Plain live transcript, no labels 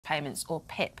payments, or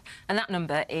PIP, and that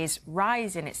number is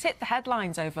rising. It's hit the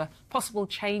headlines over possible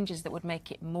changes that would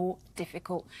make it more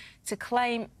difficult to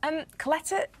claim.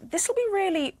 Coletta, this will be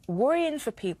really worrying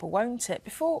for people, won't it?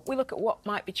 Before we look at what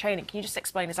might be changing, can you just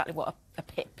explain exactly what a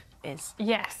PIP is?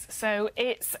 Yes, so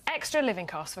it's extra living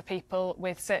costs for people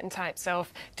with certain types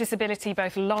of disability,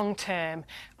 both long-term,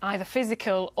 either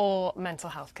physical or mental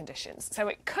health conditions. So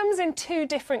it comes in two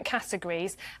different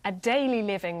categories, a daily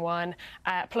living one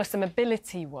plus a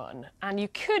mobility one, and you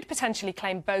could potentially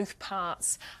claim both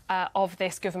parts of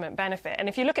this government benefit. And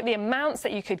if you look at the amounts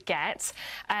that you could get,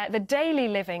 the daily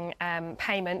living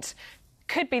payment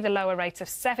could be the lower rate of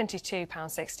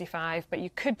 £72.65, but you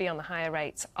could be on the higher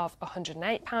rate of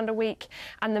 £108 a week.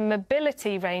 And the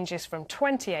mobility ranges from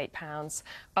 £28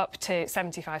 up to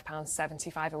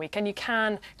 £75.75 a week. And you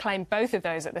can claim both of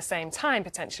those at the same time,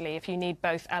 potentially, if you need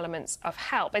both elements of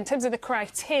help. In terms of the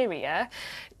criteria,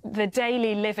 the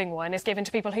daily living one is given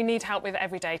to people who need help with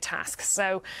everyday tasks.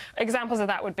 So examples of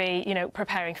that would be, you know,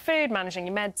 preparing food, managing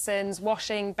your medicines,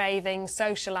 washing, bathing,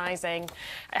 socialising,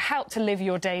 help to live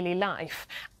your daily life.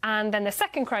 And then the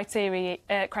second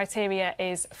criteria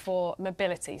is for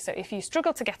mobility. So if you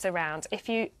struggle to get around, if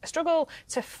you struggle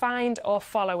to find or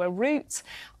follow a route,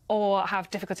 or have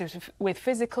difficulties with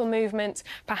physical movement,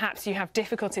 perhaps you have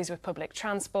difficulties with public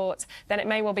transport, then it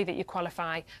may well be that you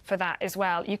qualify for that as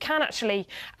well. You can actually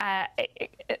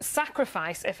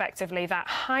sacrifice, effectively, that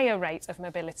higher rate of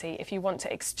mobility if you want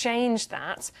to exchange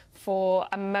that for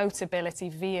a motability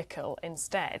vehicle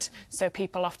instead. So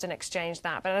people often exchange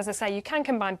that. But as I say, you can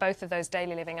combine both of those,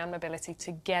 daily living and mobility,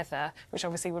 together, which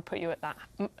obviously would put you at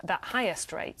that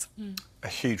highest rate. A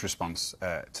huge response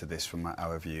to this from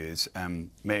our viewers.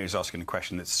 Mary's asking a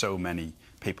question that so many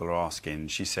people are asking.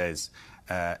 She says,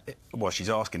 she's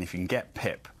asking if you can get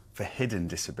PIP for hidden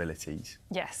disabilities.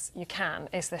 Yes, you can,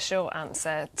 is the short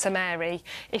answer to Mary.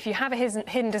 If you have a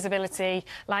hidden disability,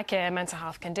 like a mental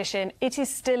health condition, it is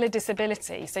still a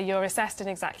disability, so you're assessed in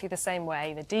exactly the same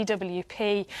way. The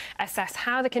DWP assess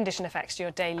how the condition affects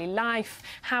your daily life,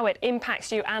 how it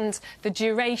impacts you, and the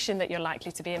duration that you're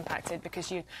likely to be impacted,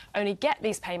 because you only get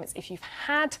these payments if you've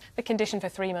had the condition for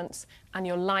 3 months and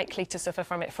you're likely to suffer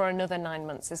from it for another 9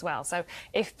 months as well. So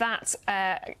if that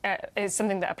is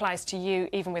something that applies to you,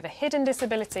 even with a hidden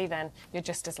disability, then you're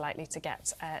just as likely to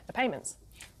get the payments.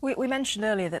 We mentioned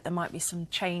earlier that there might be some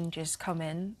changes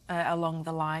coming along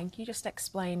the line. Can you just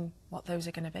explain what those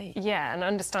are going to be? Yeah, and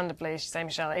understandably, as you say,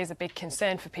 Michelle, it is a big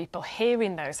concern for people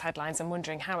hearing those headlines and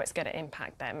wondering how it's going to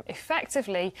impact them.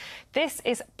 Effectively, this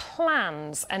is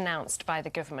plans announced by the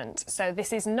government. So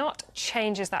this is not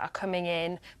changes that are coming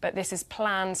in, but this is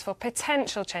plans for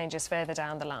potential changes further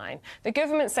down the line. The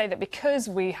government say that because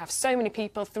we have so many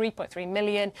people, 3.3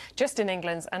 million, just in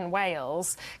England and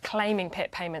Wales, claiming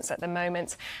PIP payments at the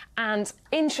moment, and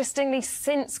interestingly,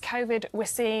 since COVID, we're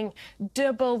seeing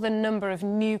double the number of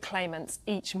new claimants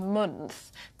each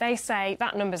month. They say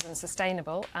that number's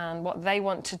unsustainable, and what they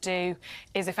want to do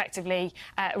is effectively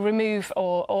remove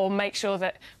or make sure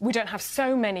that we don't have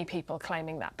so many people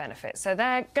claiming that benefit. So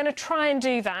they're going to try and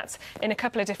do that in a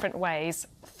couple of different ways.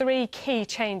 3 key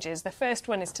changes. The first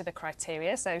one is to the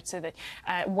criteria, so to the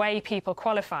way people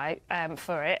qualify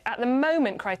for it. At the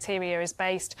moment, criteria is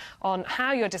based on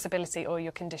how your disability or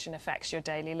your condition affects your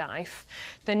daily life.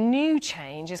 The new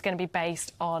change is going to be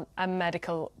based on a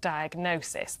medical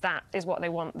diagnosis. That is what they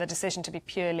want the decision to be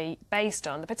purely based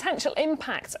on. The potential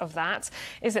impact of that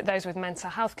is that those with mental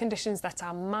health conditions that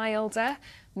are milder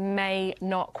may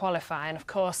not qualify, and of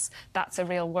course that's a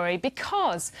real worry,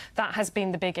 because that has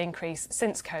been the big increase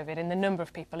since COVID in the number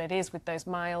of people it is with those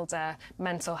milder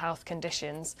mental health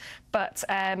conditions. But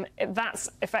that's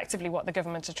effectively what the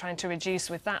government are trying to reduce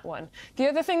with that one. The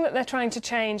other thing that they're trying to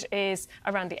change is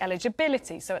around the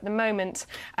eligibility. So at the moment,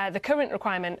 the current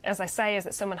requirement, as I say, is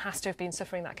that someone has to have been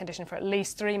suffering that condition for at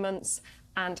least 3 months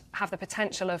and have the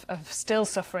potential of still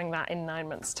suffering that in 9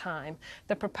 months' time.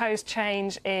 The proposed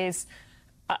change is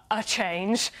a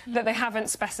change that they haven't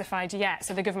specified yet.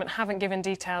 So the government haven't given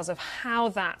details of how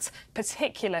that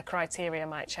particular criteria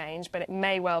might change, but it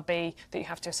may well be that you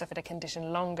have to have suffered a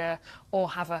condition longer or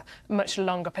have a much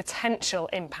longer potential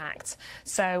impact.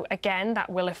 So again, that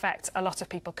will affect a lot of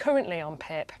people currently on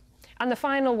PIP. And the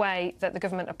final way that the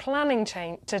government are planning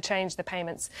to change the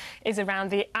payments is around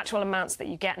the actual amounts that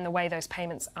you get and the way those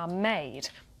payments are made.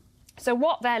 So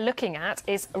what they're looking at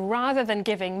is, rather than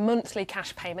giving monthly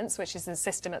cash payments, which is the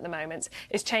system at the moment,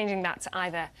 is changing that to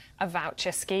either a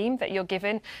voucher scheme that you're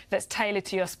given that's tailored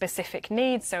to your specific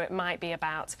needs. So it might be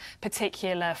about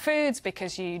particular foods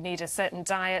because you need a certain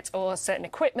diet or certain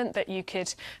equipment that you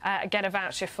could get a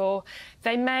voucher for.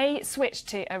 They may switch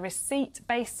to a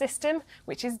receipt-based system,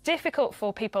 which is difficult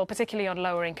for people, particularly on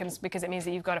lower incomes, because it means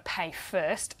that you've got to pay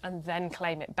first and then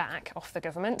claim it back off the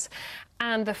government.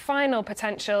 And the final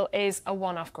potential is a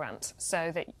one-off grant,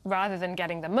 so that rather than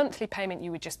getting the monthly payment, you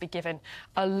would just be given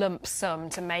a lump sum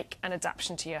to make an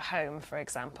adaptation to your home, for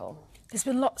example. There's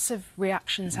been lots of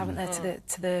reactions, haven't there,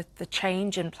 to the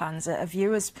change in plans. A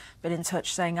viewer's been in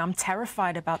touch saying, I'm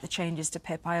terrified about the changes to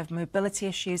PIP. I have mobility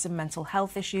issues and mental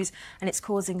health issues, and it's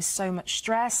causing so much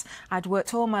stress. I'd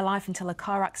worked all my life until a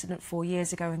car accident 4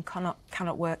 years ago and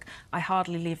cannot work. I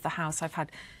hardly leave the house. I've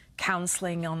had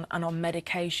counselling and on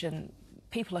medication.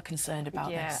 People are concerned about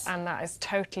this. Yeah, and that is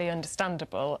totally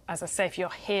understandable. As I say, if you're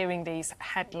hearing these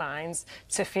headlines,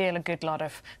 to feel a good lot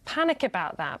of panic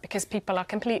about that, because people are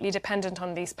completely dependent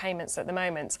on these payments at the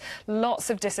moment. Lots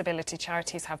of disability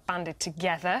charities have banded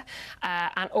together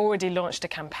and already launched a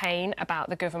campaign about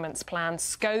the government's plans.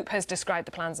 Scope has described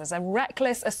the plans as a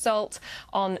reckless assault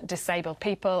on disabled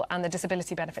people, and the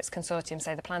Disability Benefits Consortium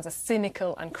say the plans are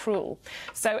cynical and cruel.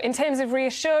 So in terms of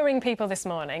reassuring people this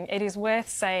morning, it is worth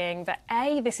saying that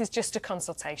this is just a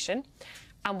consultation,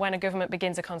 and when a government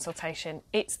begins a consultation,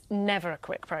 it's never a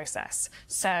quick process.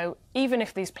 So even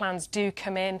if these plans do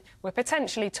come in, we're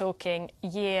potentially talking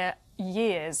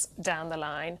years down the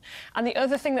line. And the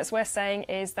other thing that's worth saying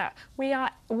is that we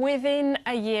are within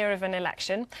a year of an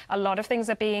election. A lot of things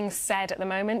are being said at the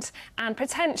moment, and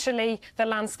potentially the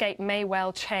landscape may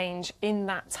well change in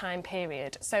that time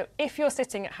period. So if you're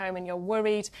sitting at home and you're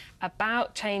worried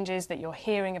about changes that you're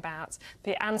hearing about,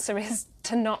 the answer is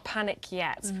to not panic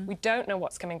yet. We don't know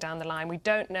what's coming down the line. We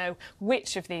don't know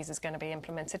which of these is going to be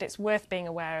implemented. It's worth being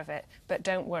aware of it, but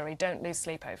don't worry, don't lose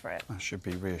sleep over it. That should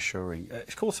be reassuring.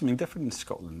 It's called something different in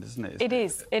Scotland, isn't it? It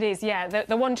is, yeah.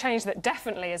 The one change that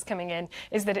definitely is coming in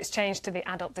is that it's changed to the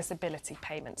adult disability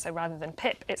payment. So rather than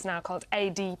PIP, it's now called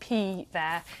ADP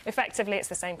there. Effectively, it's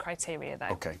the same criteria, though.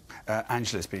 OK.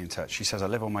 Angela's been in touch. She says, I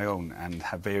live on my own and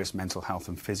have various mental health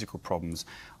and physical problems.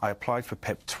 I applied for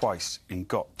PIP twice and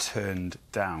got turned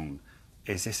down.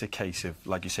 Is this a case of,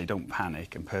 like you say, don't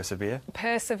panic and persevere?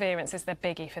 Perseverance is the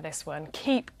biggie for this one.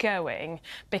 Keep going,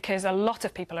 because a lot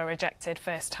of people are rejected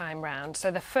first time round.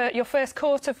 So your first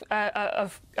port of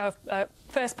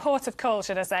call,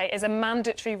 should I say, is a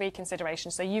mandatory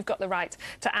reconsideration. So you've got the right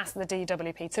to ask the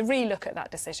DWP to relook at that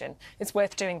decision. It's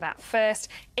worth doing that first.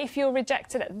 If you're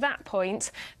rejected at that point,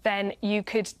 then you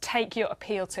could take your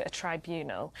appeal to a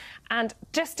tribunal. And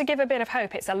just to give a bit of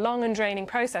hope, it's a long and draining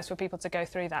process for people to go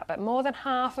through that, but more than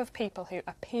half of people who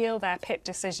appeal their PIP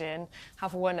decision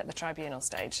have won at the tribunal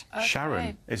stage. Okay.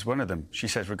 Sharon is one of them. She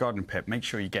says, regarding PIP, make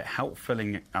sure you get help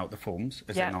filling out the forms,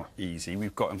 as they're not easy.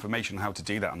 We've got information on how to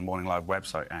do that on the Morning Live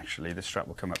website, actually. The strap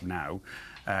will come up now.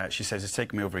 She says, it's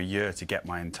taken me over a year to get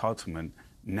my entitlement.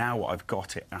 Now I've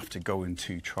got it after going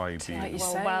to tribunal.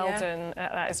 Like well done.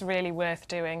 That is really worth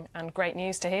doing, and great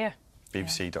news to hear.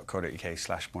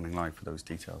 bbc.co.uk/morninglive for those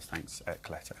details. Thanks,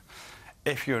 Coletta.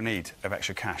 If you're in need of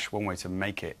extra cash, one way to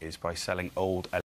make it is by selling old